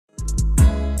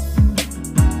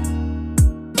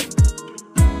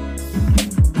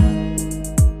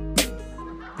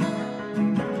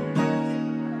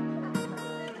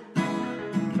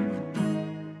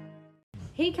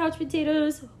Couch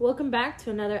Potatoes. Welcome back to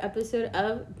another episode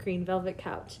of Green Velvet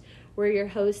Couch. We're your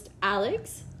host,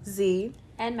 Alex, Z,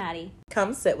 and Maddie.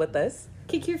 come sit with us.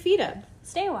 Kick your feet up.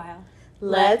 Stay a while.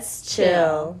 Let's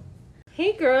chill.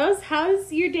 Hey girls,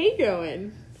 how's your day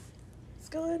going? It's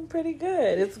going pretty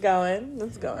good. It's going.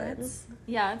 It's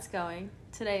going.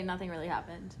 Today, nothing really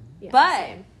happened. Yeah, but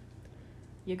same.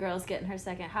 your girl's getting her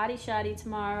second hottie shotty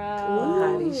tomorrow. Ooh,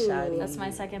 hottie shotty. That's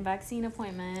my second vaccine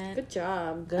appointment. Good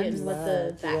job. Good Getting with the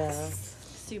luck, yeah. vax.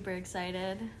 Super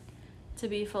excited to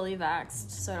be fully vaxxed,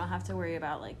 so I don't have to worry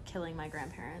about like killing my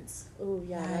grandparents. Oh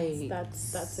yeah, Nice.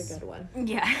 that's a good one.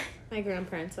 Yeah. My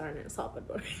grandparents aren't in El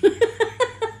Salvador.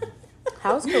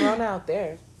 How's Corona out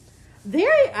there? They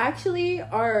actually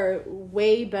are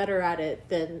way better at it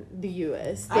than the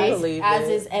U.S. I They, believe As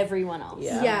it. is everyone else.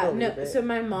 Yeah. yeah, I no. believe it. So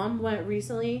my mom went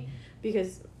recently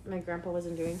because my grandpa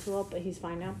wasn't doing too well, but he's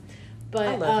fine now. But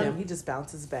I love him. He just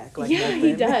bounces back like yeah, nothing.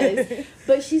 he does.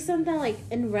 But she said that like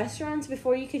in restaurants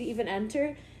before you could even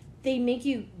enter, they make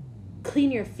you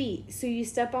clean your feet. So you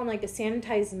step on like a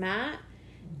sanitized mat,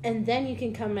 and then you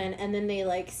can come in, and then they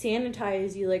like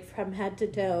sanitize you like from head to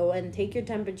toe and take your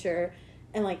temperature.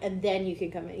 And then you can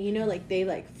come in. You know, like, they,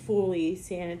 like, fully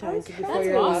sanitize you before That's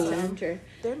you're allowed to awesome. enter.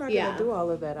 They're not Yeah. going to do all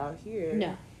of that out here.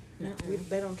 No.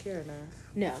 They don't care enough.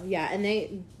 No, yeah. And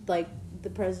they, like, the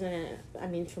president, I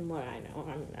mean, from what I know,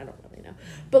 I don't really know.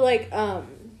 But, like,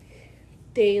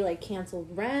 they, like, canceled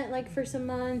rent, like, for some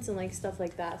months and, like, stuff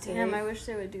like that. So Damn, I wish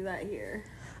they would do that here.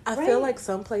 I Right? feel like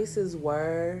some places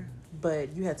were,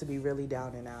 but you had to be really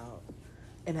down and out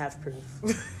and have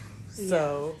proof.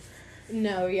 So...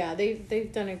 No, yeah,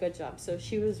 they've done a good job. So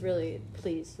she was really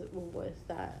pleased with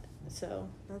that. So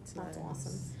That's that's nice.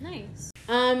 awesome.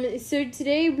 Nice. So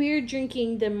today we're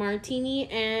drinking the Martini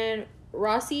and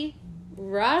Rossi Come on,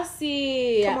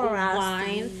 Rossi.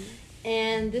 wine,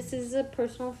 and this is a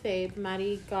personal fave.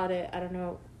 Maddie got it. I don't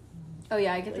know. Oh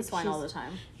yeah, I get Like, this wine all the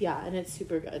time. Yeah, and it's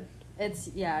super good.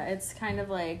 It's kind of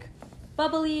like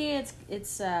bubbly.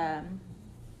 It's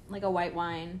like a white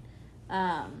wine.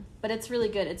 But it's really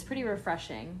good. It's pretty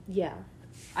refreshing. Yeah.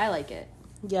 I like it.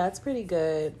 Yeah, it's pretty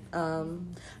good. I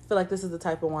feel like this is the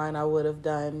type of wine I would have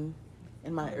done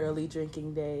in my early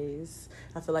drinking days.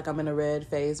 I feel like I'm in a red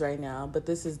phase right now, but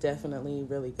this is definitely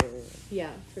really good. Yeah,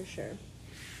 for sure.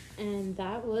 And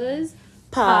that was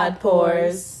Pod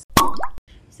Pours.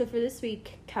 So for this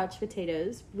week, Couch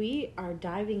Potatoes, we are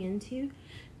diving into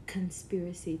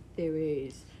conspiracy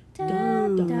theories.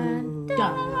 Dun, dun,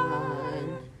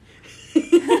 dun.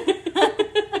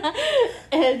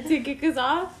 And to kick us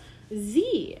off,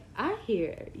 Z, I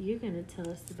hear you're going to tell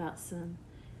us about some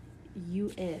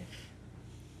UFOs.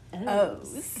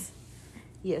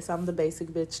 Yes, I'm the basic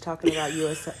bitch talking about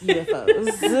UFOs.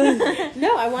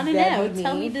 No, I want to That know. be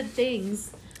Tell me. me the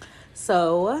things.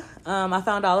 So, I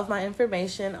found all of my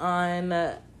information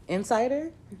on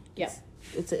Insider. Yep.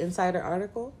 It's an Insider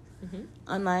article Mhm.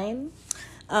 online.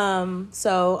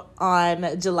 So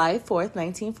on July 4th,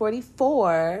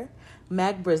 1944,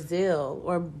 Mac Brazel,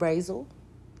 or Brazel,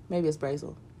 maybe it's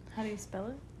Brazel, How do you spell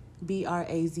it?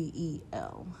 Brazel.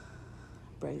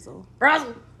 Brazel.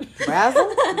 Brazil.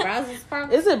 Brazel? Brazil's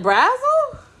part. Is it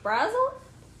Brazel? Brazil?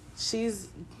 She's,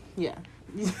 yeah.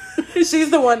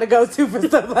 She's the one to go to for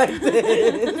stuff like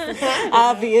this.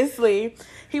 Obviously.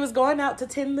 He was going out to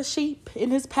tend the sheep in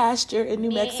his pasture in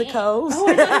New Mexico. Oh,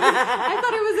 I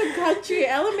thought it was a country.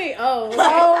 LMAO.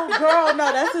 Oh, girl,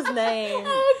 no, that's his name.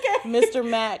 Okay. Mr.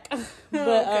 Mac.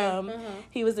 But Okay.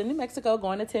 he was in New Mexico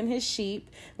going to tend his sheep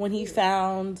when he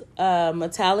found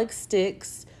metallic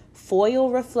sticks, foil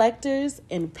reflectors,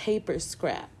 and paper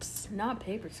scraps. Not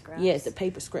paper scraps. Yes, the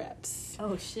paper scraps.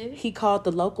 Oh shit. He called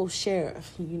the local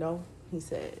sheriff, he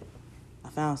said, I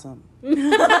found something.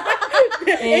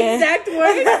 Exact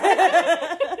words.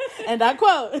 And I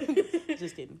quote,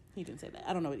 just kidding. He didn't say that.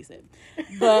 I don't know what he said.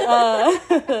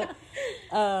 But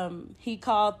he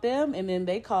called them, and then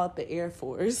they called the Air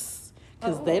Force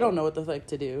because they don't know what the fuck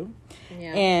to do.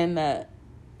 Yeah. And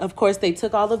of course, they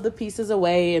took all of the pieces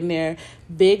away in their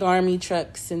big army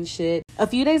trucks and shit. A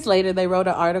few days later, they wrote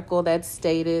an article that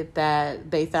stated that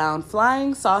they found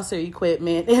flying saucer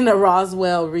equipment in the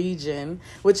Roswell region,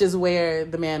 which is where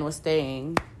the man was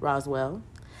staying, Roswell.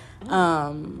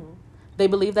 They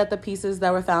believe that the pieces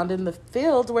that were found in the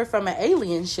field were from an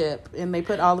alien ship, and they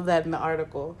put all of that in the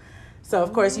article. So,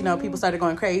 of course, people started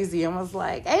going crazy and was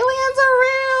like, aliens are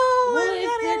real! Well,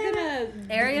 if they're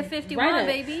gonna Area 51, write a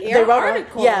baby. air wrote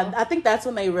article. Yeah, I think that's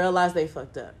when they realized they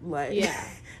fucked up. Like, Yeah.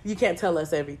 you can't tell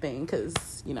us everything because,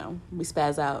 we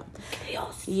spaz out.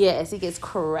 Chaos. Yes, it gets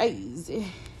crazy.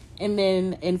 And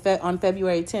then on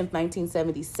February 10th,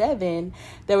 1977,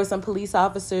 there were some police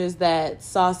officers that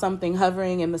saw something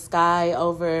hovering in the sky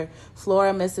over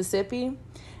Flora, Mississippi.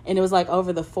 And it was like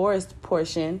over the forest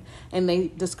portion. And they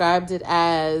described it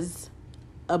as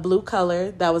a blue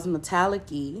color that was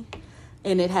metallic-y.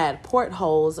 And it had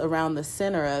portholes around the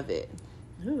center of it.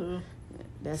 Ooh.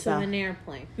 That's So an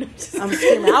airplane. I'm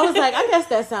screaming. I was like, I guess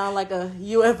that sounds like a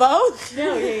UFO.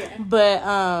 No, yeah. But,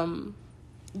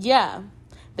 yeah.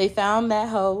 They found that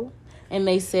hoe, and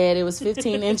they said it was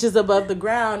 15 inches above the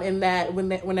ground, and that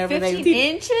whenever 15 they...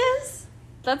 inches?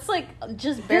 That's like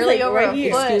just barely like over right a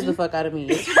here. foot. Excuse the fuck out of me.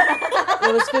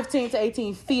 It was 15 to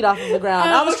 18 feet off of the ground.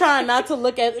 I was trying not to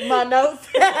look at my notes,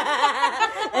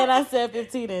 and I said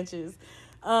 15 inches.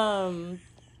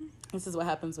 This is what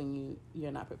happens when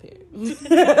you're not prepared. You're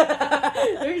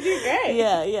doing great.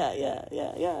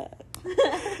 Yeah.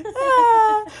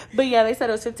 But yeah, they said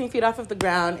it was 15 feet off of the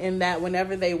ground, and that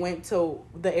whenever they went to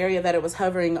the area that it was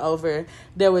hovering over,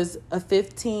 there was a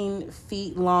 15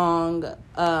 feet long,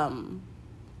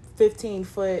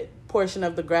 15-foot portion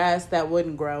of the grass that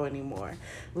wouldn't grow anymore.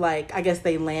 Like, I guess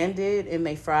they landed and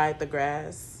they fried the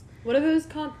grass. What are those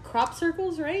called? Crop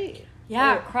circles, right?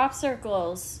 Yeah, Or- crop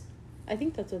circles. I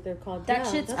think that's what they're called. That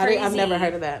Yeah, shit's that's- crazy. I've never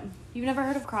heard of that. You've never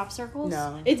heard of crop circles?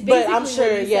 No. It's but I'm basically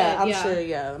sure, what you said,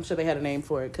 I'm sure they had a name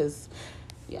for it because,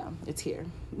 yeah, it's here.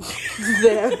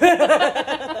 There.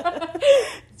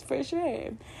 It's for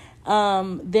sure.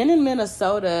 Then in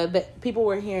Minnesota, people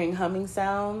were hearing humming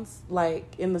sounds like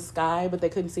in the sky, but they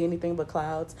couldn't see anything but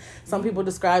clouds. Some people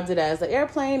described it as an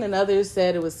airplane, and others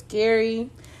said it was scary.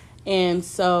 And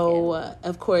so,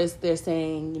 of course, they're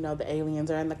saying, the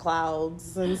aliens are in the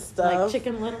clouds and stuff. Like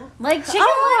Chicken Little. Like Chicken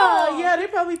Oh, Little! yeah, they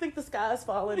probably think the sky's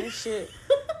falling and shit.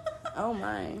 Oh,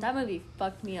 my. That movie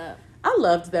fucked me up. I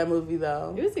loved that movie,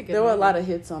 though. It was a good There were a movie. lot of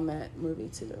hits on that movie,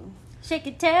 too. Shake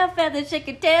your tail feathers,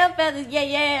 yeah,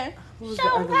 yeah. What was Show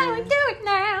the 'em other how we one? do it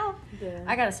now. Yeah.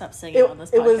 I gotta stop singing on this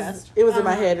podcast. It was in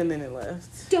my head and then it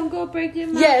left. Don't go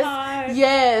breaking my heart.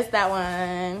 Yes, that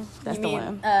one. That's You the mean,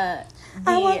 one. The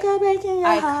I won't go breaking your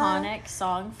heart. iconic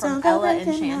song Don't from go Ella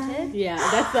breaking my Enchanted. Yeah,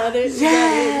 that's the other.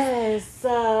 Yes.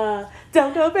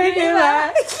 Don't go breaking my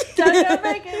heart. Don't go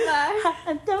breaking my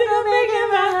heart. Don't go breaking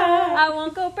my heart. I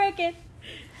won't go break it.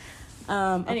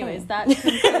 Okay. Anyways, that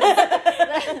concludes,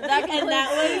 that And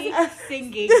that was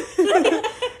singing.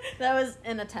 that was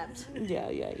an attempt. Yeah.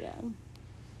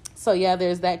 So, yeah,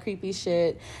 there's that creepy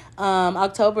shit.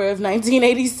 October of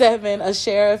 1987, a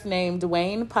sheriff named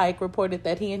Wayne Pike reported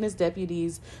that he and his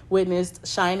deputies witnessed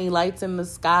shiny lights in the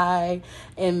sky.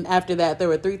 And after that, there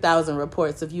were 3,000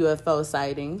 reports of UFO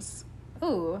sightings,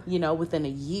 Ooh. within a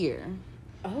year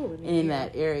Oh, in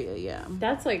that area, yeah.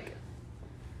 That's like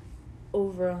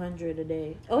over 100 a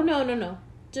day. Oh, no.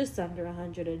 Just under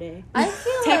 100 a day. I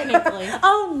feel Technically.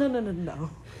 Oh, no.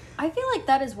 I feel like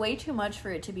that is way too much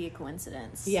for it to be a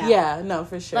coincidence. Yeah. Yeah, no,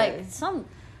 for sure. Like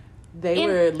They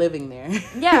were living there.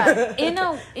 yeah,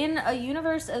 in a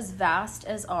universe as vast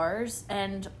as ours,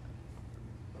 and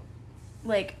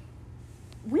like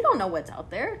we don't know what's out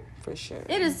there. For sure.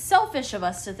 It is selfish of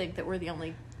us to think that we're the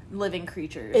only living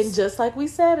creatures. And just like we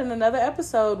said in another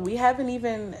episode, we only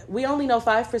know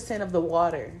 5% of the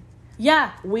water.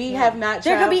 yeah, We have not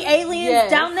there could be aliens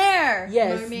Yes. down there.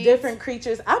 Yes, Mermaids. different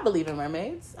creatures. I believe in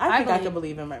mermaids. I think I believe- could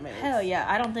believe in mermaids. Hell yeah,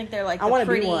 I don't think they're like I the want to be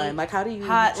pretty, one. Like, how do you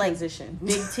hot, like, transition?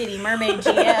 big titty mermaid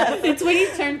GF. It's when you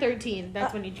turn 13.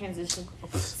 That's when you transition.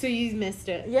 So you missed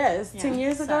it. Yes, Yeah, 10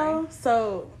 years ago.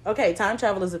 So, okay, time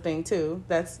travel is a thing, too.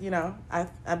 That's,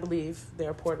 I believe there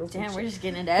are portals. and Damn, shit. we're just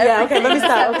getting into Yeah, everything. okay, let me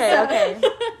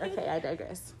stop. Okay, I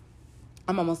digress.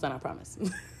 I'm almost done, I promise.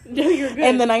 No, you're good.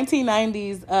 In the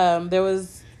 1990s, there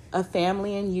was a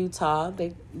family in Utah,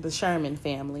 the Sherman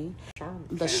family.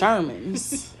 The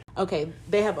Shermans. Okay,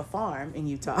 they have a farm in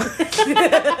Utah.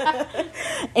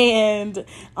 And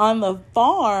on the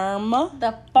farm,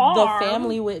 The farm. the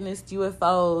family witnessed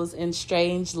UFOs and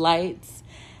strange lights.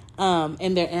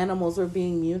 And their animals were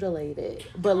being mutilated.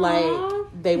 But, like,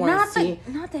 they weren't seeing...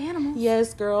 Not the animals.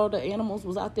 Yes, girl, the animals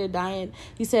was out there dying.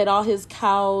 He said all his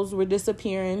cows were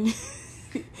disappearing.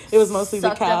 It was mostly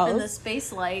Sucked the cows. up in the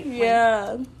space light.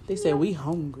 Yeah. They said, we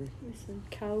hungry. Listen,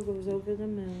 cow goes over the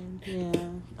moon. Yeah.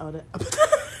 Oh, that.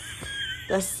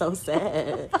 That's so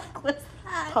sad. What's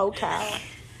that? Poor cow.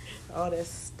 Oh, that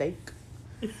steak.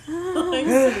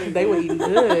 They were eating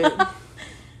good.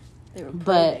 They were But,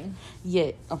 probing.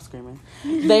 yeah, I'm screaming.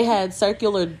 They had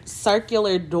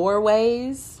circular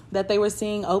doorways that they were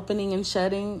seeing opening and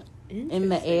shutting in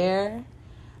the air.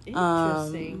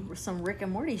 Interesting. We're some Rick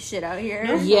and Morty shit out here.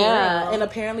 No. Yeah, real. and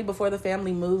apparently before the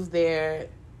family moved there,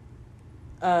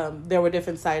 there were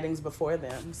different sightings before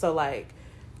them. So, like,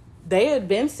 they had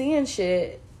been seeing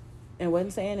shit and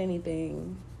wasn't saying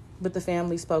anything. But the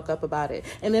family spoke up about it.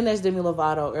 And then there's Demi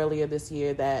Lovato earlier this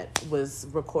year that was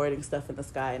recording stuff in the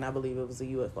sky, and I believe it was a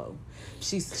UFO.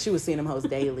 She was seeing them hoes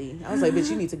daily. I was like,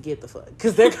 bitch, you need to get the fuck.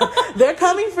 Because they're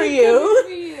coming for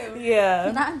you.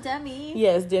 Yeah. Not Demi.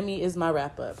 Yes, Demi is my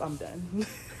wrap-up. I'm done.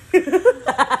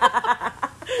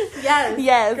 Yes.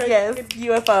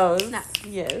 UFOs. No.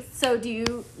 Yes. So do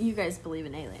you guys believe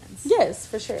in aliens? Yes,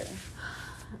 for sure.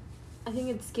 I think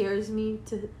it scares me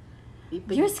to...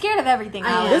 You're scared of everything, I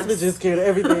Alex. am. This bitch is scared of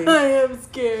everything. I am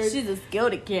scared. She's a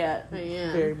scaredy cat. I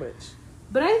am. Very much.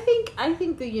 But I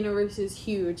think the universe is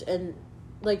huge, and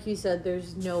like you said,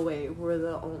 there's no way we're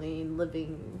the only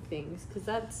living things, because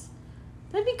that'd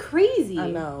be crazy.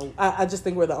 I know. I just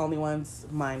think we're the only ones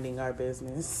minding our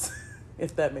business,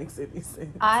 if that makes any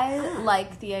sense. I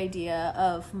like the idea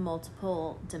of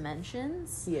multiple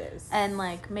dimensions. Yes. And,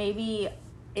 like, maybe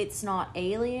it's not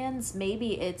aliens.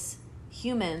 Maybe it's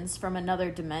humans from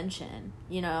another dimension,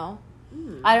 you know?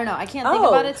 I don't know. I can't think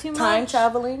about it too much. Time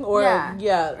traveling or Or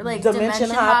like dimension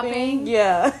hopping.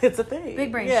 Yeah, it's a thing.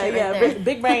 Big brain shit right there.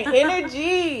 Big brain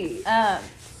energy.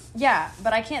 Yeah,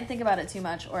 but I can't think about it too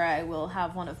much or I will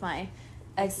have one of my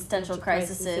existential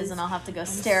crises and I'll have to go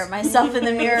stare at myself in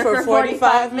the mirror for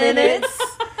 45 minutes.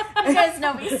 You guys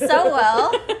know me so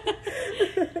well.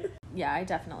 Yeah, I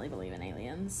definitely believe in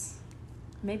aliens.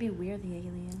 Maybe we're the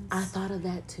aliens. I thought of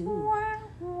that too.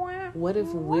 What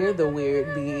if we're the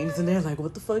weird beings and they're like,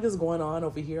 what the fuck is going on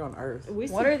over here on Earth?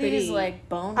 What are these, like,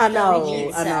 bone-filled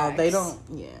meat sacks? I know. They don't,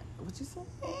 yeah. What you say?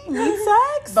 Meat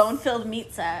sacks? Bone-filled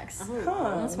meat sacks.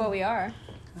 Huh. That's what we are.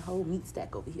 A whole meat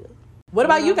stack over here. What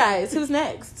about you guys? Who's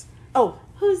next? Oh.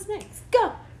 Who's next?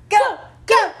 Go! Go!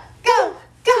 Go! Go!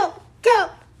 Go! Go!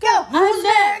 Go! Who's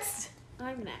next?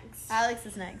 I'm next. Alex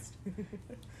is next.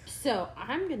 So,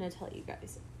 I'm going to tell you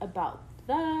guys about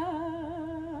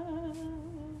the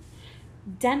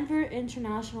Denver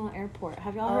International Airport.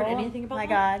 Have y'all heard anything about that? Oh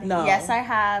my God. No. Yes, I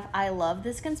have. I love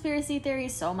this conspiracy theory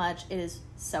so much. It is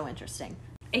so interesting.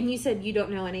 And you said you don't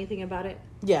know anything about it?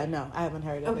 Yeah, no, I haven't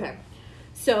heard of it. Okay.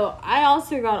 So, I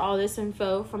also got all this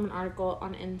info from an article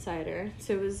on Insider.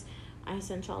 So, it was... I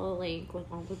sent y'all a link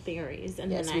with all the theories,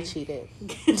 and Yes, then we cheated.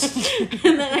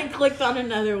 and then I clicked on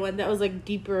another one that was like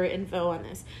deeper info on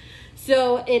this.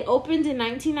 So it opened in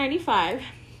 1995,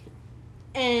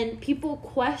 and people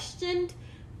questioned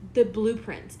the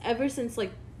blueprints. Ever since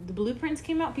like the blueprints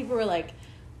came out, people were like,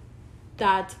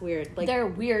 "That's weird." Like They're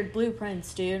weird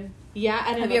blueprints, dude. yeah,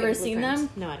 I didn't. Have you look at ever the seen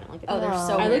blueprints. them? No, I didn't look at Oh, them. they're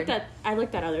so I weird.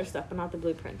 looked at other stuff, but not the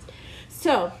blueprints.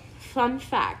 So fun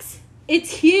facts.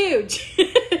 It's huge.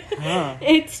 Huh.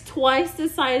 It's twice the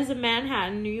size of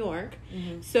Manhattan, New York.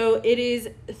 Mm-hmm. So it is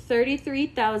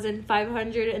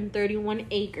 33,531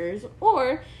 acres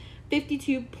or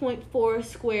 52.4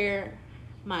 square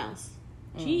miles.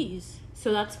 Jeez.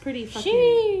 So that's pretty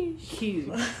fucking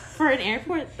huge. For an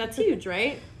airport, that's huge,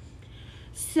 right?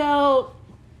 So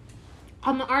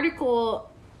on the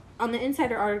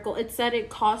Insider article, it said it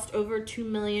cost over $2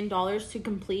 million to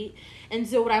complete. And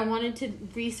so what I wanted to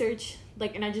research,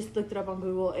 like, and I just looked it up on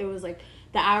Google, it was, like,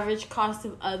 the average cost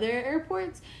of other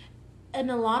airports.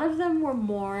 And a lot of them were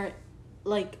more,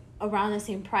 like, around the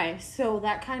same price. So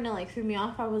that kind of, like, threw me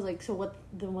off. I was like, so what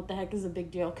the heck is a big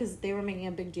deal? Because they were making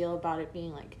a big deal about it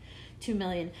being, like, $2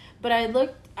 million. But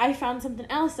I found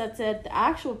something else that said the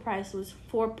actual price was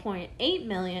 $4.8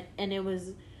 million, and it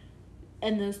was...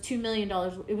 And those $2 million,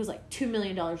 it was like $2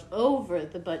 million over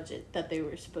the budget that they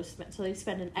were supposed to spend. So they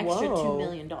spent an extra $2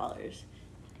 million.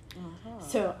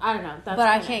 So, I don't know. But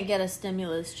I can't get a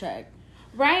stimulus check.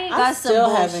 Right? I still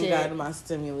haven't bullshit. gotten my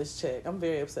stimulus check. I'm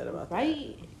very upset about that.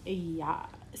 Right? Yeah.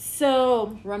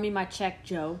 So. Run me my check,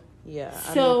 Joe. Yeah.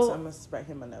 So. I must write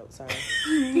him a note. Sorry.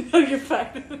 No, you're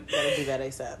fine. Gotta do that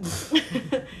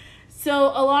ASAP.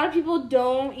 So, a lot of people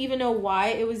don't even know why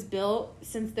it was built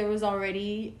since there was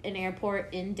already an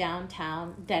airport in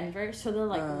downtown Denver. So, they're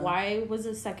like, why was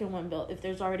a second one built if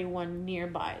there's already one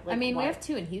nearby? Like, I mean, why? we have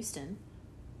two in Houston.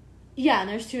 Yeah, and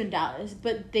there's two in Dallas.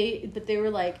 But they were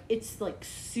like, it's like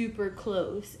super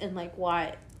close. And like,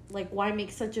 why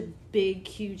make such a big,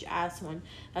 huge ass one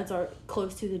that's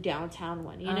close to the downtown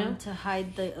one, you know? To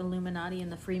hide the Illuminati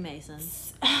and the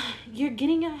Freemasons. You're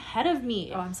getting ahead of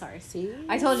me. Oh, I'm sorry. See?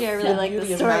 I told you I really like beauty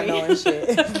this of not story. knowing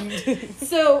shit.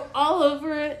 So, all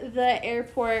over the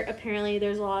airport, apparently,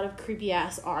 there's a lot of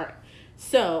creepy-ass art.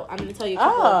 So, I'm going to tell you a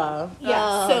couple.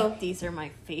 So these are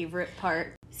my favorite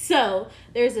part. So,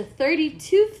 there's a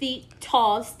 32 feet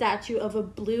tall statue of a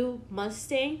blue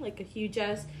Mustang, like a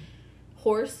huge-ass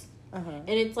horse and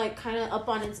it's like kind of up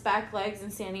on its back legs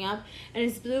and standing up, and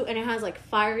it's blue, and it has like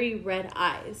fiery red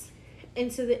eyes.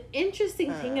 And so the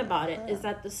interesting thing about it is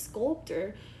that the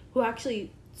sculptor who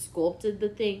actually sculpted the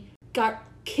thing got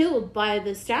killed by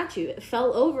the statue. It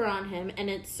fell over on him, and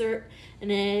it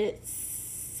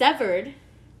severed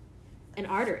an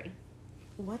artery.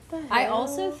 What the hell? I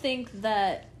also think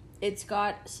that it's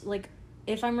got, like,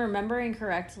 if I'm remembering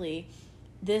correctly,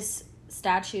 this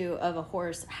statue of a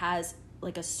horse has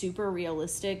like a super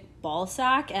realistic ball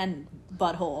sack and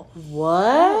butthole. What?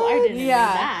 Oh, I didn't know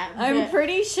that. I'm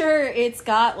pretty sure it's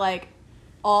got like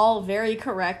all very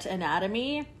correct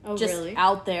anatomy just really?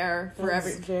 out there for That's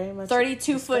every very much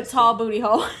 32-foot tall booty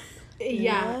hole.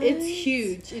 Yeah, What? it's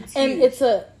huge. It's and huge. it's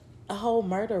a whole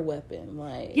murder weapon.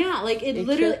 Like, yeah, like it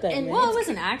literally. killed that And man. Well, it was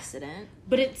an accident.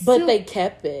 but it's but still, they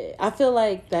kept it. I feel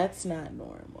like that's not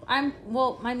normal.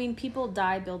 I mean, people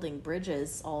die building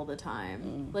bridges all the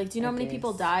time. Like, do you know how many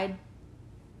people died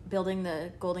building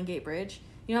the Golden Gate Bridge?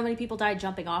 You know how many people died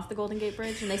jumping off the Golden Gate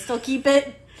Bridge and they still keep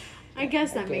it? I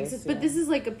guess that makes sense. But this is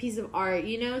like a piece of art,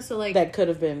 you know. So like That could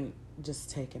have been just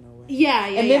taken away. yeah,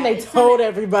 And then they It's told not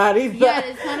everybody. yeah,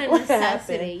 it's not a what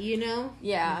necessity, happened. you know.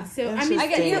 Yeah. So That's I mean, I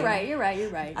get you're Damn. right. You're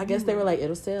right. I guess they were like,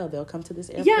 it'll sell. They'll come to this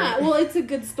airport. yeah. Well, it's a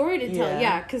good story to tell. Yeah.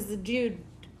 Yeah, because the dude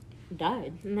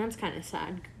died, and that's kind of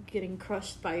sad. Getting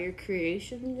crushed by your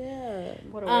creation. Yeah.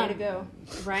 What a way to go.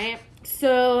 Right.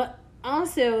 So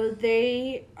also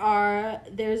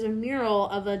there's a mural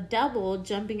of a devil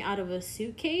jumping out of a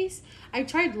suitcase. I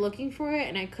tried looking for it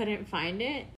and I couldn't find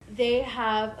it. They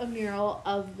have a mural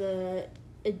of the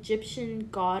Egyptian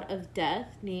god of death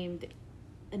named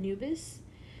Anubis,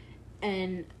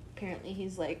 and apparently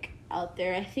he's like out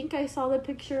there. I think I saw the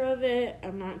picture of it.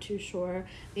 I'm not too sure.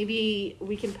 Maybe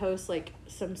we can post like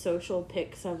some social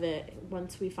pics of it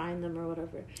once we find them or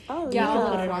whatever. Oh, Yeah, We I'll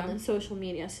can put it look for on them. the social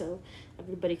media so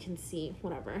everybody can see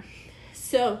whatever.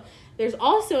 So there's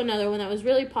also another one that was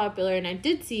really popular, and I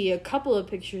did see a couple of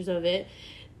pictures of it.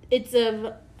 It's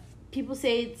of people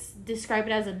say describe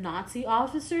it as a Nazi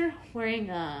officer wearing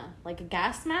a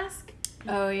gas mask,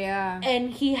 Oh yeah.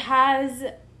 and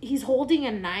he's holding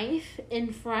a knife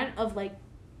in front of like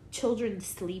children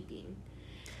sleeping.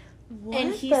 What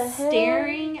And he's the hell?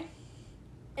 staring,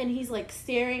 and he's like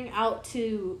staring out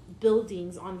to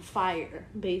buildings on fire,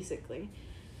 basically.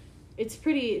 It's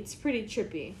pretty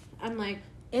trippy. I'm like,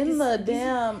 In the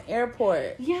damn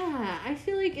airport. yeah, I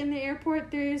feel like in the airport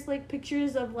there's like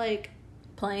pictures of like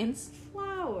Planes.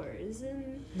 flowers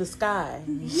and The sky.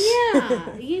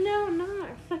 yeah, you know, not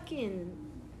fucking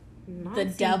Nazi The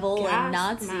devil and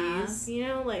gas Nazis. mask, you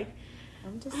know, like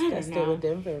I'm don't disgusted know. with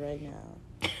Denver right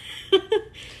now.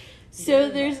 so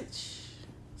Very there's much.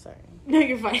 Sorry. no,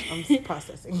 you're fine. I'm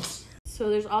processing. So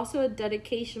there's also a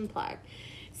dedication plaque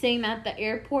saying that the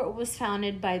airport was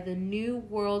founded by the New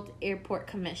World Airport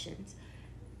Commissions.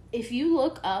 If you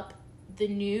look up the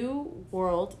New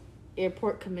World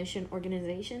Airport Commission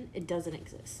organization, it doesn't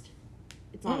exist.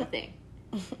 It's not a thing.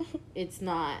 It's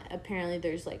not. Apparently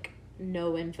there's like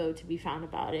no info to be found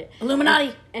about it.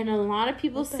 Illuminati. And a lot of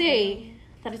people What the say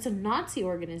that it's a Nazi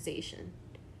organization.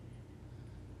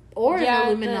 Or an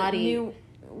Illuminati.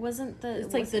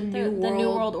 It's like the New the New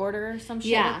World- World Order or some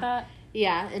shit Yeah. like that.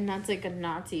 Yeah, and that's like a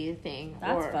Nazi thing.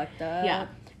 That's or, fucked up. Yeah.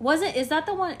 Is that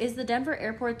the one? Is the Denver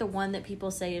airport the one that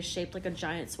people say is shaped like a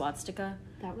giant swastika?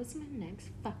 That was my next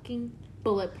fucking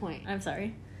bullet point, I'm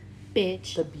sorry.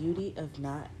 bitch. The beauty of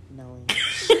not knowing.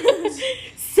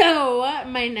 So,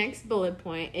 my next bullet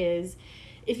point is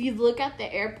if you look at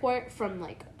the airport from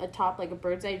like a top, like a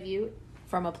bird's eye view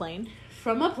From a plane.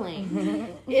 from a plane,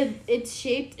 it's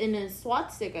shaped in a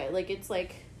swastika. Like, it's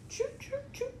like, choo, choo,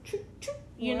 choo, choo, choo,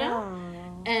 you know?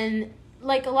 Wow. And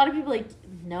like, a lot of people, like,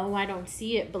 no, I don't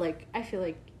see it, but like, I feel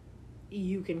like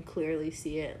you can clearly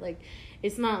see it. Like,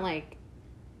 it's not like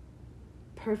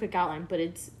perfect outline, but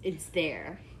it's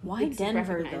there. Why It's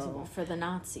Denver recognizable. though for the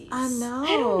Nazis? I know. I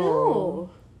don't know.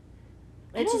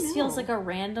 It don't just feels know. like a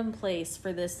random place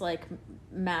for this like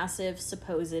massive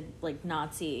supposed like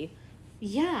Nazi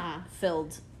Yeah.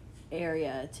 filled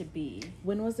area to be.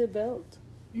 When was it built?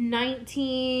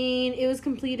 It was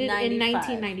completed 95. in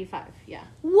 1995. Yeah.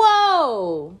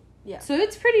 Whoa! So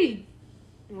it's pretty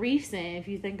recent if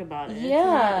you think about it. It's Yeah.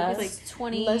 not- it's It's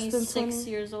like, less than 26 20?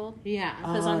 years old. yeah.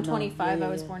 Because Oh, I'm no. 25. Yeah, I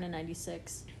was yeah. born in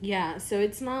 96. Yeah. So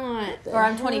it's not. Or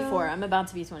I'm 24. I'm about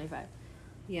to be 25.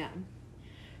 Yeah.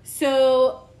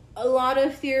 So a lot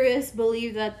of theorists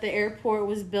believe that the airport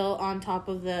was built on top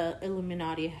of the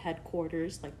Illuminati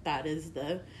headquarters. Like, that is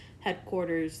the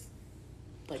headquarters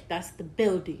Like, that's the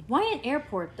building. Why an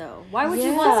airport, though? Why would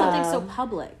you want something so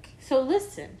public? So,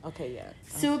 listen. Okay, yeah.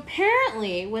 So,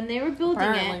 apparently, when they were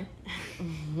building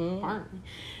it,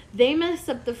 they messed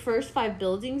up the first 5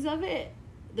 buildings of it.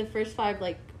 The first 5,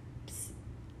 like,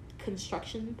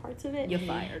 construction parts of it. You're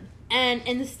fired. And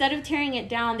instead of tearing it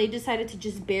down, they decided to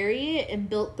just bury it and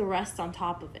built the rest on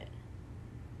top of it.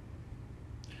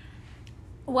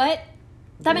 What?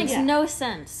 That makes no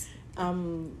sense.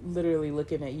 I'm literally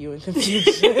looking at you in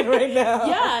confusion right now.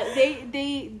 Yeah,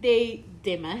 they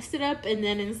messed it up, and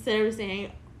then instead of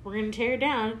saying we're gonna tear it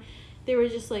down, they were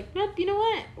just like, nope, you know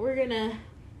what? We're gonna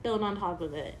build on top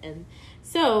of it. And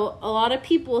so a lot of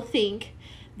people think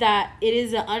that it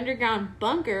is an underground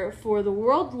bunker for the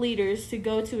world leaders to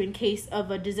go to in case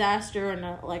of a disaster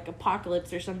and like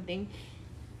apocalypse or something.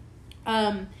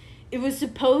 It was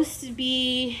supposed to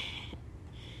be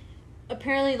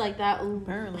apparently like that.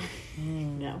 Apparently.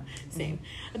 No, same.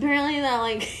 Apparently that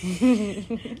like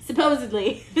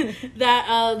supposedly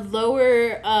that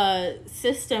lower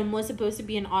system was supposed to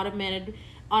be an automated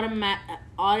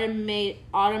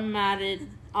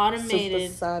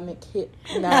supersonic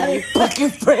hypnotic fucking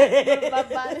spread.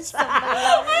 This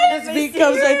beat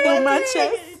comes right through my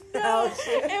chest. No, it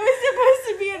was supposed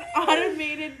to be an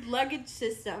automated luggage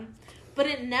system, but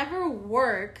it never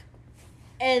worked,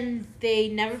 and they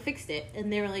never fixed it.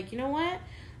 And they were like, you know what?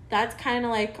 That's kind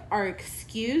of like our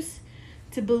excuse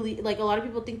to believe. Like, a lot of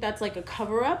people think that's like a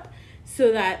cover up,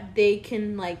 so that they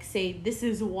can like say this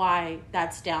is why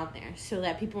that's down there, so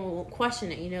that people won't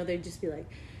question it. You know, they'd just be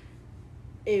like,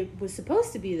 it was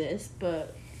supposed to be this,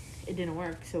 but it didn't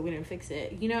work, so we didn't fix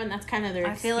it. You know, and that's kind of their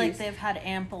excuse. I feel like they've had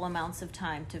ample amounts of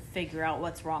time to figure out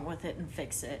what's wrong with it and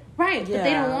fix it. Right, yeah. But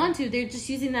they don't want to. They're just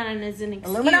using that as an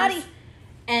excuse. Illuminati!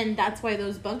 And that's why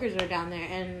those bunkers are down there.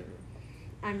 And,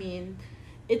 I mean,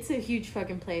 it's a huge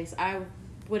fucking place. I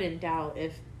wouldn't doubt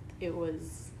if it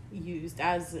was used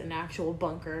as an actual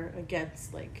bunker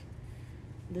against, like,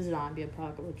 the zombie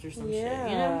apocalypse or some shit,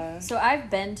 you know? So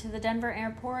I've been to the Denver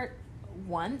airport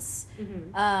once.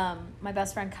 My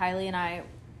best friend Kylie and I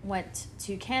went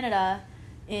to Canada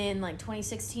in like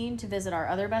 2016 to visit our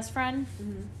other best friend.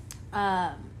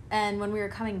 And when we were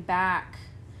coming back,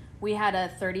 we had a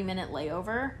 30-minute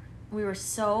layover. We were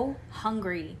so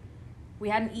hungry. We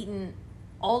hadn't eaten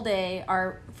all day.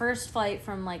 Our first flight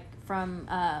from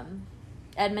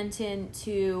Edmonton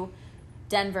to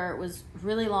Denver was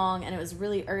really long, and it was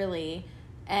really early.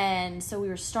 And so we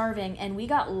were starving, and we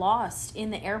got lost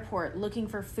in the airport looking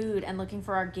for food and looking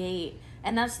for our gate.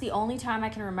 And that's the only time I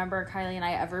can remember Kylie and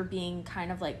I ever being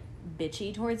kind of like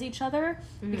bitchy towards each other,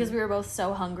 because we were both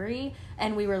so hungry,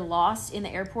 and we were lost in the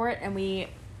airport. And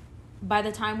by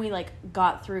the time we like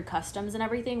got through customs and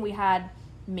everything, we had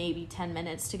maybe 10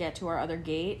 minutes to get to our other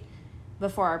gate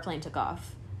before our plane took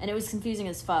off. And it was confusing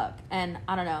as fuck. And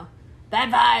I don't know. Bad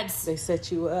vibes. They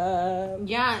set you up.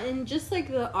 Yeah, and just like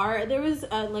the art, there was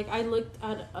like I looked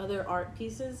at other art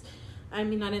pieces. I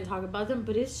mean, I didn't talk about them,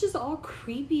 but it's just all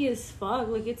creepy as fuck.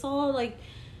 Like, it's all like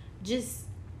just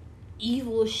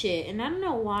evil shit, and I don't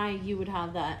know why you would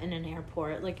have that in an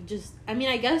airport. Like, just, I mean,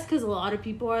 I guess because a lot of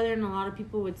people are there and a lot of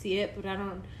people would see it, but I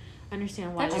don't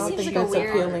understand why. That just seems like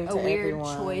a weird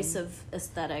choice of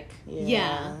aesthetic.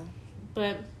 Yeah,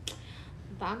 but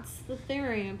that's the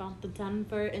theory about the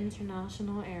Denver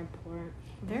International Airport.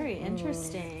 Very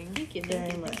interesting. Thank you.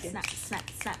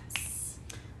 Snaps.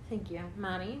 Thank you.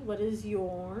 Maddie, what is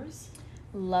yours?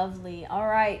 Lovely. All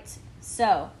right.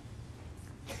 So,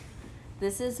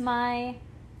 this is my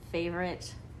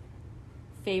favorite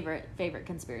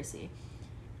conspiracy.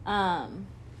 And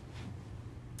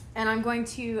I'm going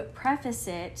to preface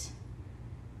it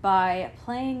by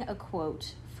playing a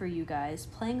quote for you guys,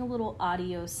 playing a little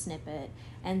audio snippet,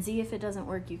 and Z, if it doesn't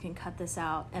work, you can cut this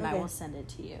out, and I will send it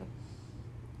to you.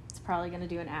 It's probably going to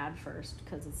do an ad first,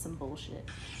 because it's some bullshit.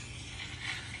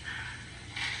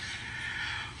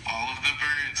 All of the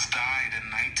birds died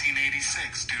in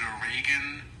 1986 due to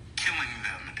Reagan killing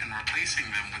them and replacing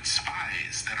them with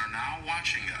spies that are now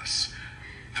watching us.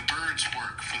 The birds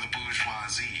work for the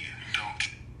bourgeoisie, don't.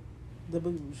 The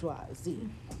bourgeoisie.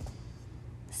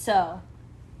 So,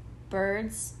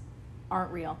 birds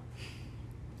aren't real.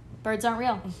 Birds aren't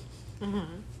real.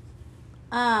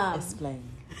 Explain.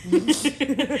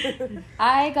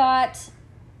 I got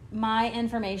my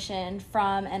information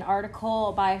from an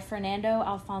article by Fernando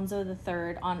Alfonso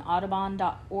III on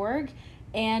Audubon.org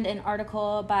and an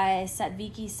article by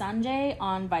Satviki Sanjay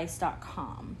on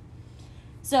Vice.com.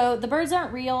 So, the Birds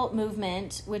Aren't Real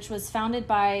movement, which was founded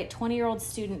by 20-year-old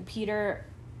student Peter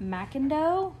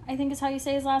McIndoe, I think is how you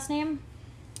say his last name,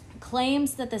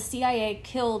 claims that the CIA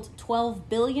killed 12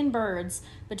 billion birds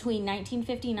between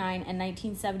 1959 and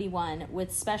 1971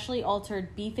 with specially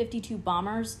altered B-52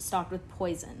 bombers stocked with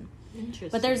poison. Interesting.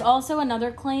 But there's also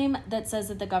another claim that says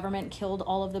that the government killed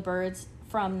all of the birds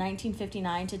from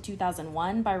 1959 to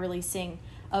 2001 by releasing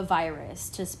a virus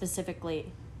to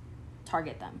specifically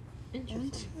target them.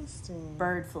 Interesting.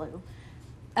 Bird flu.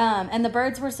 And the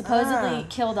birds were supposedly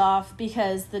killed off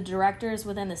because the directors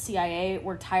within the CIA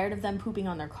were tired of them pooping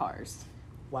on their cars.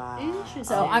 Wow. Interesting.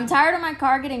 So I'm tired of my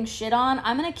car getting shit on.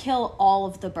 I'm going to kill all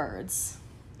of the birds.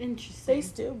 Interesting. They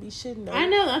still be shitting though. I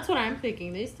know, that's what I'm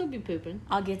thinking. They still be pooping.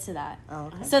 I'll get to that. Oh,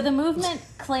 okay. So the movement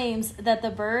claims that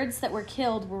the birds that were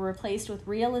killed were replaced with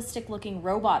realistic looking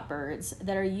robot birds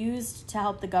that are used to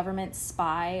help the government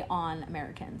spy on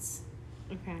Americans.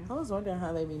 Okay. I was wondering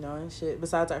how they be knowing shit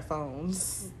besides our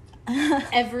phones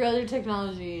Every other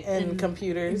technology and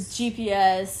computers.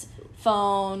 GPS,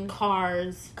 phone,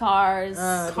 cars, car Think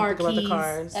about the keys,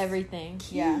 cars. everything.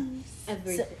 Yeah.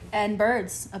 everything. And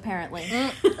birds, apparently.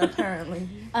 Apparently.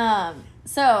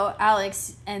 So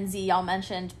Alex and Z, y'all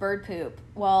mentioned bird poop.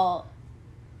 Well,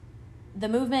 the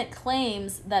movement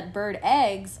claims that bird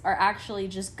eggs are actually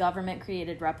just government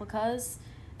created replicas,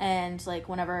 and like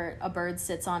whenever a bird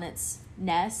sits on its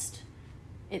nest,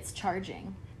 it's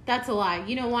charging. That's a lie.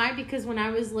 You know why? Because when I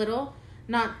was little,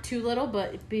 not too little,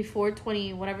 but before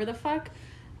 20, whatever the fuck,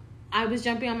 I was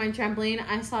jumping on my trampoline.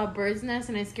 I saw a bird's nest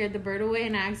and I scared the bird away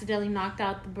and I accidentally knocked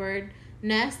out the bird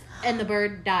nest and the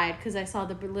bird died because I saw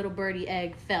the little birdie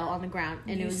egg fell on the ground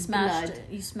and it was blood.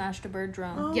 You smashed a bird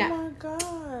drone. Oh Yeah. my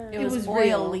god. It was was oil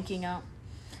real. leaking out.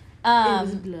 It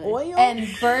was blood. Oil? And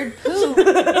bird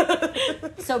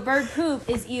poop. So bird poop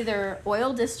is either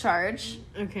oil discharge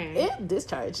Okay. It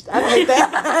discharged. I like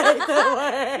that. I like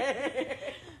that word.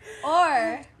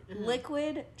 or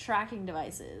liquid tracking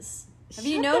devices. Have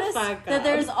you Shut the noticed fuck that up.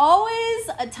 there's always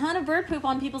a ton of bird poop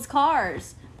on people's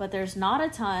cars, but there's not a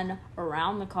ton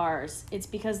around the cars? It's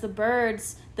because the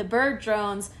bird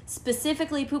drones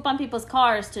specifically poop on people's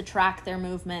cars to track their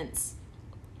movements.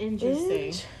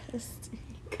 Interesting.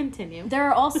 Continue. There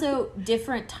are also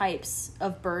different types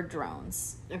of bird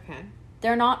drones. Okay.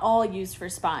 They're not all used for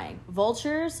spying.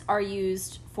 Vultures are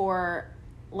used for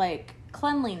like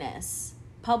cleanliness,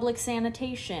 public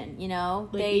sanitation, you know?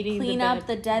 Like they eating the clean dead- up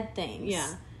the dead things.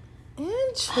 Yeah.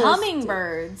 Interesting.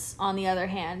 Hummingbirds, on the other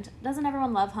hand, doesn't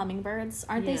everyone love hummingbirds?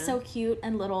 Aren't they Yeah. so cute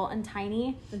and little and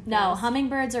tiny? The No, best.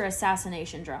 hummingbirds are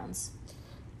assassination drones.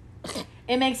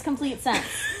 It makes complete sense.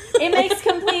 It makes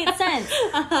complete sense.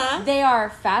 Uh-huh. They are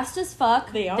fast as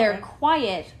fuck. They are. They're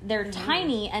quiet. They're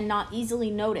tiny and not easily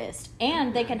noticed.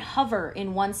 And they can hover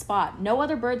in one spot. No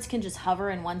other birds can just hover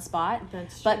in one spot.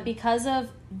 That's But true. because of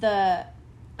the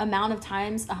amount of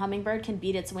times a hummingbird can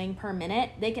beat its wing per minute,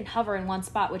 they can hover in one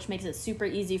spot, which makes it super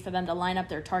easy for them to line up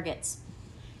their targets.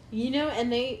 You know,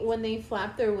 and when they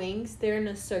flap their wings, they're in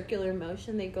a circular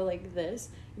motion. They go like this.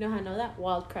 You know how I know that?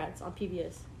 Wildcrats on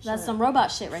PBS. That's some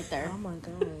robot shit right there. Oh my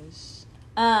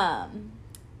gosh.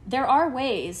 There are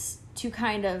ways to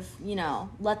kind of,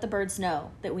 let the birds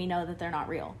know that we know that they're not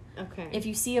real. Okay. If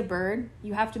you see a bird,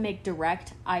 you have to make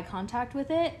direct eye contact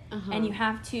with it, and you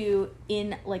have to,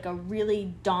 in like a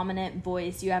really dominant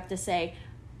voice, you have to say,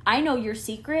 I know your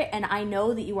secret, and I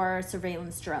know that you are a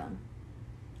surveillance drone.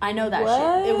 I know that What?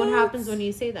 shit. And what happens when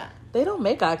you say that? They don't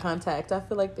make eye contact. I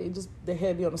feel like their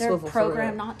head be on a They're swivel.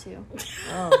 programmed for real. not to.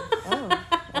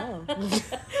 Oh.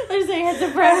 They're saying it's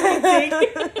a perfect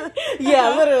thing.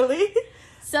 Yeah, literally.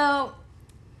 So,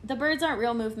 the birds aren't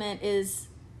real movement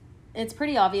it's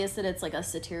pretty obvious that it's like a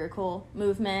satirical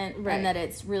movement, Right. and that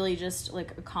it's really just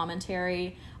like a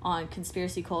commentary on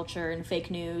conspiracy culture and fake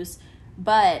news.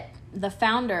 But the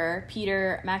founder,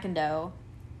 Peter McIndoe,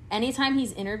 anytime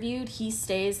he's interviewed, he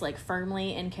stays like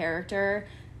firmly in character,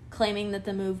 claiming that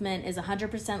the movement is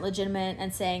 100% legitimate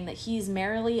and saying that he's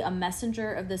merely a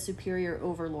messenger of the superior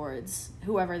overlords,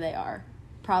 whoever they are.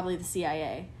 Probably the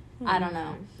CIA. I don't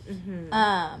know.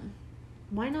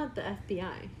 Why not the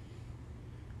FBI?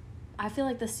 I feel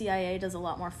like the CIA does a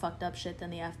lot more fucked up shit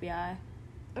than the FBI.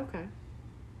 Okay.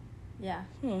 Yeah.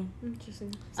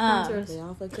 Interesting. Sponsor us. They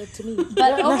all look good to me. But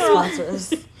Not overall,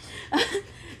 sponsors.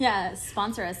 yeah,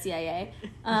 sponsor us, CIA.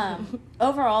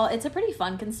 Overall, it's a pretty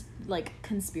fun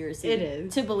conspiracy. It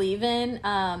is. To believe in,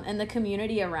 and the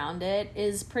community around it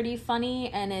is pretty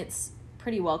funny, and it's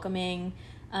pretty welcoming.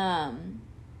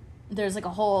 There's like a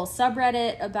whole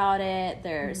subreddit about it.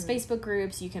 There's Facebook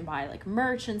groups. You can buy like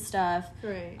merch and stuff.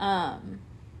 Right.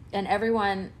 And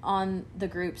everyone on the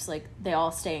groups, like, they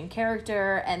all stay in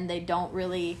character, and they don't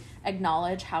really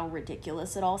acknowledge how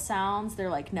ridiculous it all sounds. They're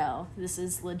like, no, this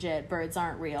is legit. Birds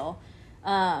aren't real.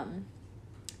 And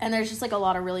And there's just, like, a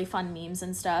lot of really fun memes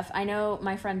and stuff. I know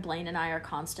my friend Blaine and I are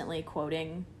constantly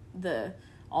quoting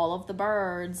all of the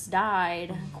birds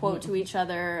died quote to each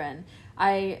other. And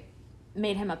I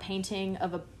made him a painting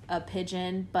of a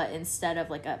pigeon, but instead of,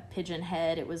 like, a pigeon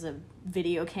head, it was a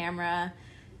video camera.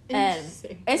 And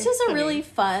it's just a really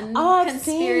fun I've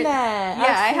seen that.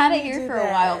 Yeah, I had it here for a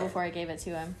while before I gave it to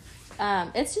him.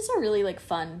 It's just a really, like,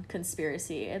 fun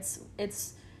conspiracy.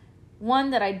 It's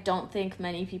one that I don't think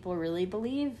many people really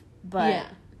believe, but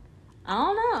I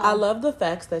don't know. I love the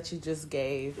facts that you just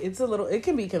gave. It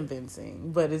can be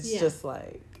convincing, but it's just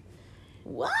like,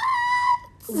 what?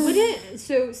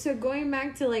 So going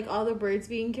back to, like, all the birds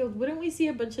being killed, wouldn't we see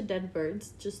a bunch of dead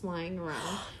birds just lying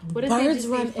around? What if birds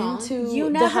run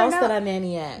into the house that I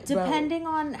nanny at? Depending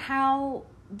on how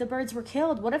the birds were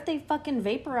killed, what if they fucking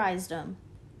vaporized them?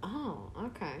 Oh,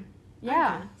 okay.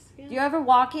 Yeah. You're ever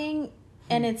walking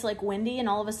and it's, like, windy and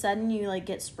all of a sudden you, like,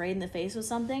 get sprayed in the face with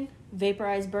something?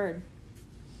 Vaporized bird.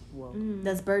 Whoa.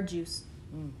 That's bird juice.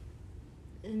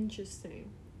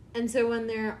 Interesting. And so when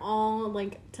they're all,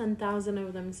 like, 10,000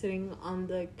 of them sitting on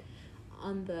the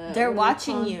they're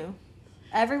watching you.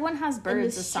 Everyone has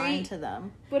birds assigned to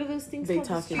them. What are those things they called?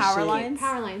 Talking power shit. lines?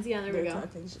 Power lines, yeah, there we go.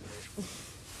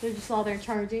 They're just all there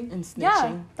charging. And snitching.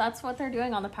 Yeah, that's what they're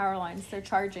doing on the power lines. They're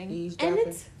charging. And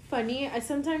it's funny. I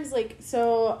sometimes, like,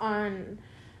 so on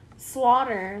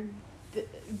Slaughter,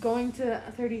 going to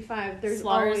 35, there's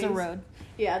Slaughter always... is a road.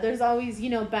 Yeah, there's always,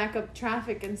 backup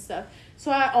traffic and stuff. So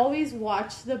I always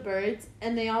watch the birds,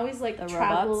 and they always, like,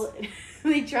 travel.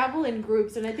 They travel in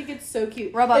groups, and I think it's so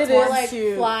cute. Robots they like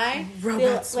cute. Fly.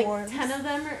 Robot swarms. Like 10 of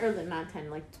them, or not 10,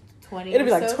 like 20. It'll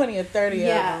be like so. 20 or 30.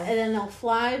 Yeah, and then they'll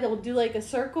fly. They'll do like a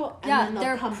circle, and then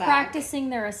they'll come back. They're practicing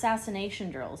their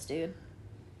assassination drills, dude.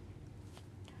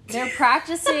 They're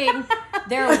practicing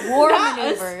their war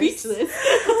maneuvers. Speechless.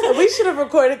 We should have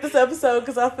recorded this episode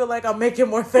because I feel like I'm making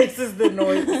more faces than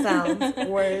noise sounds,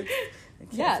 words.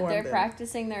 Yeah, they're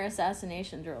practicing their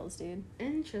assassination drills, dude.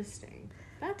 Interesting.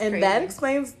 That's and crazy. that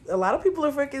explains a lot of people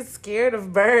are freaking scared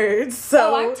of birds.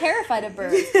 So I'm terrified of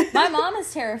birds. My mom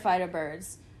is terrified of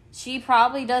birds. She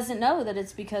probably doesn't know that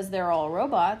it's because they're all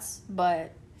robots,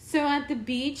 but... So at the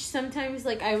beach, sometimes,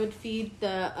 like, I would feed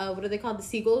the, what are they called? The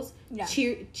seagulls? Yeah.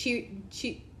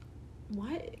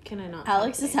 What? Can I not?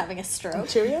 Alex is having a stroke.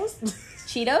 Cheerios?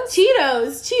 Cheetos?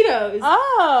 Cheetos.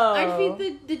 Oh. I'd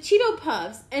feed the Cheeto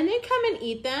Puffs, and they come and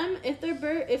eat them. If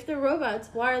they're robots,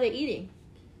 why are they eating?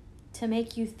 To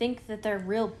make you think that they're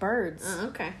real birds.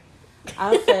 Okay.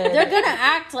 They're gonna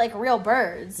act like real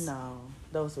birds. No,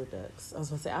 those were ducks. I was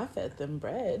gonna say I fed them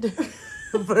bread,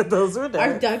 but those were ducks.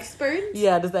 Are ducks birds?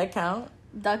 Yeah, does that count?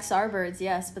 Ducks are birds,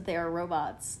 yes, but they are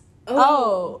robots.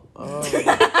 Oh.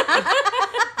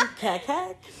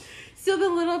 Cack. So the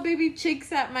little baby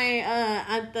chicks at my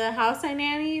at the house I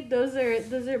nanny, those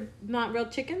are not real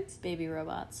chickens? Baby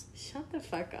robots. Shut the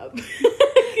fuck up.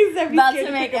 About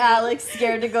to make Alex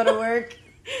scared to go to work.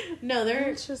 No, they're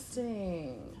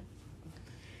interesting.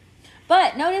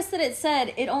 But notice that it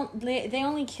said they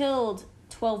only killed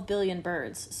 12 billion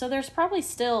birds. So there's probably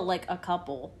still like a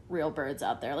couple real birds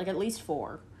out there, like at least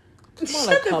 4.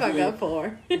 Shut the fuck up,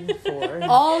 4.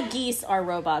 All geese are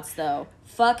robots, though.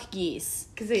 Fuck geese.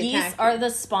 Geese are the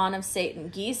spawn of Satan.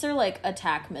 Geese are like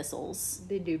attack missiles.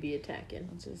 They do be attacking.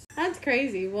 That's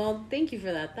crazy. Well, thank you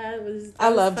for that. I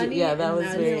loved funny, it. Yeah, that was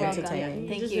very welcome. entertaining.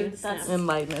 Thank you. That's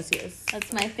enlighten us, yes.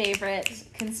 That's my favorite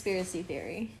conspiracy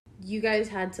theory. You guys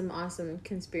had some awesome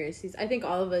conspiracies. I think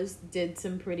all of us did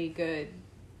some pretty good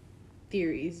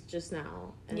theories just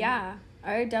now. Yeah.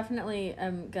 I definitely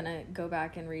am gonna go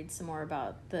back and read some more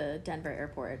about the Denver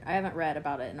airport. I haven't read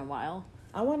about it in a while.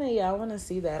 I wanna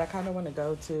see that. I kind of want to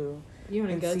go too. You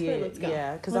want to go to it? Let's go.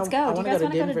 Yeah, because let's go. Do you guys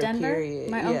want to go to Denver? Period.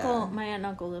 My uncle and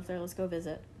uncle live there. Let's go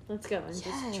visit. Let's go and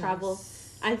just travel.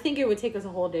 I think it would take us a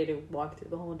whole day to walk through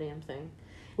the whole damn thing.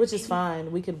 Which is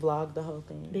fine. We could vlog the whole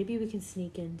thing. Maybe we can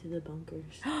sneak into the bunkers.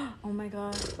 Oh my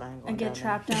god! And get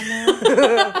trapped down there.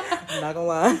 I'm not gonna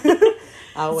lie.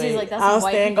 I'll wait. Like, I'll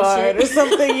stand guard or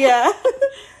something. Yeah.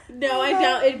 No, I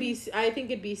doubt it'd be. I think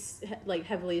it'd be like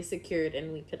heavily secured,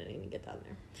 and we couldn't even get down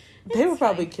there. They would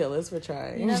probably kill us for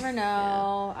trying. You never know.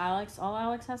 Yeah. All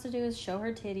Alex has to do is show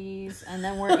her titties, and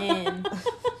then we're in.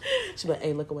 She's like,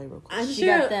 "Hey, look away real quick." She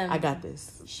got them. I got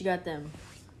this. She got them.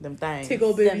 Them things.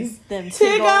 Tickle bitties. Them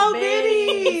tickle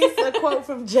bitties. A quote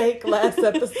from Jake last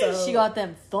episode. She got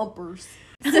them thumpers.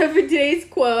 So for today's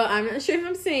quote, I'm not sure if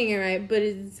I'm saying it right, but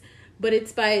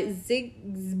it's by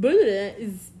Zbigniew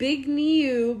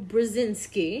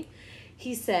Brzezinski.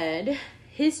 He said,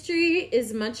 "History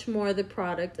is much more the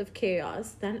product of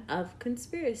chaos than of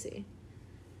conspiracy."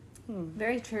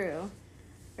 Very true.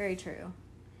 Very true.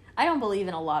 I don't believe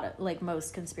in a lot of, like,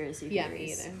 most conspiracy theories. Yeah,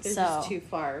 me either. They're so, just too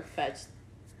far-fetched.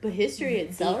 But history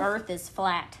itself... the earth is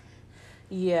flat.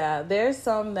 Yeah, there's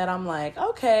some that I'm like,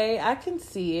 okay, I can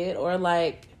see it. Or,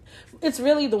 like, it's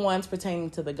really the ones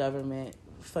pertaining to the government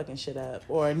fucking shit up.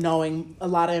 Or knowing a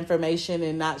lot of information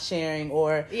and not sharing.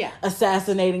 Or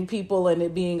assassinating people and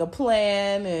it being a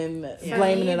plan and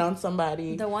blaming it on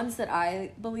somebody. The ones that I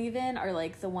believe in are,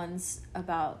 like, the ones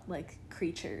about, like,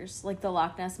 creatures. Like the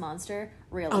Loch Ness Monster,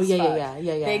 real as fuck. Yeah.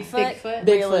 Bigfoot,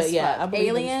 real as fuck. I believe in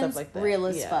Aliens, stuff like that. real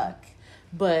as fuck.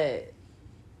 But...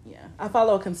 yeah, I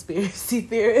follow a conspiracy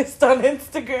theorist on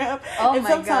Instagram. Oh and my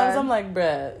sometimes God. I'm like,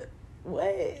 bruh,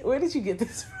 where did you get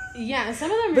this from? Yeah, some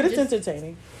of them But are it's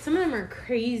entertaining. Some of them are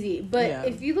crazy. But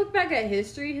if you look back at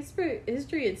history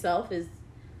itself is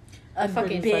A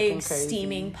fucking big crazy.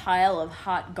 steaming pile of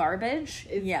hot garbage.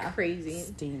 It's crazy.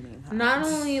 Steaming hot. Not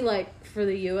only, like, for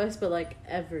the U.S., but, like,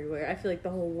 everywhere. I feel like the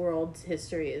whole world's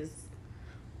history is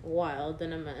wild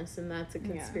and a mess, and that's a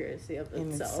conspiracy of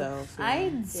in itself. itself. Yeah. I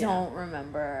don't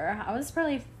remember. I was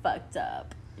probably fucked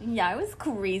up. Yeah, I was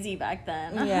crazy back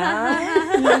then.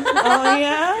 Yeah. Oh,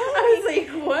 yeah? I was like,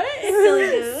 what? Silly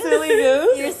goose. Silly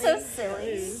goose. You're so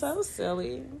silly. So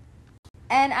silly.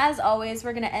 And as always,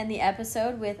 we're going to end the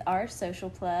episode with our social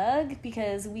plug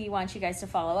because we want you guys to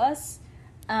follow us.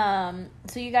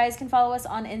 So you guys can follow us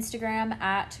on Instagram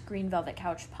at Green Velvet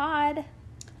Couch Pod.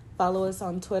 Follow us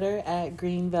on Twitter at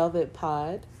Green Velvet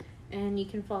Pod. And you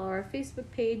can follow our Facebook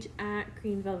page at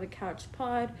Green Velvet Couch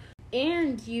Pod.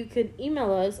 And you could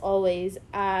email us always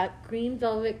at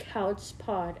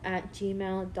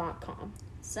greenvelvetcouchpod@gmail.com.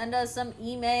 Send us some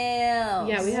emails.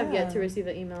 Yeah, we have yet to receive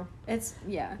an email.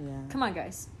 Yeah. Come on,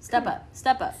 guys. Step up.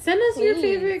 Step up. Send us your Please.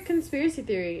 favorite conspiracy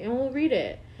theory and we'll read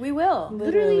it. We will.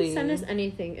 Literally send us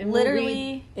anything. And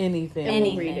Literally anything. and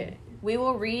we'll read it. We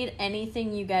will read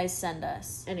anything you guys send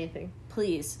us. Anything.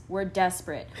 Please. We're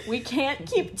desperate. We can't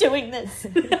keep doing this.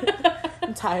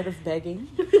 I'm tired of begging.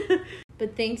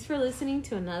 But thanks for listening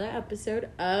to another episode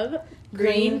of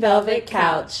Green Velvet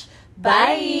Couch.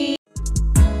 Bye.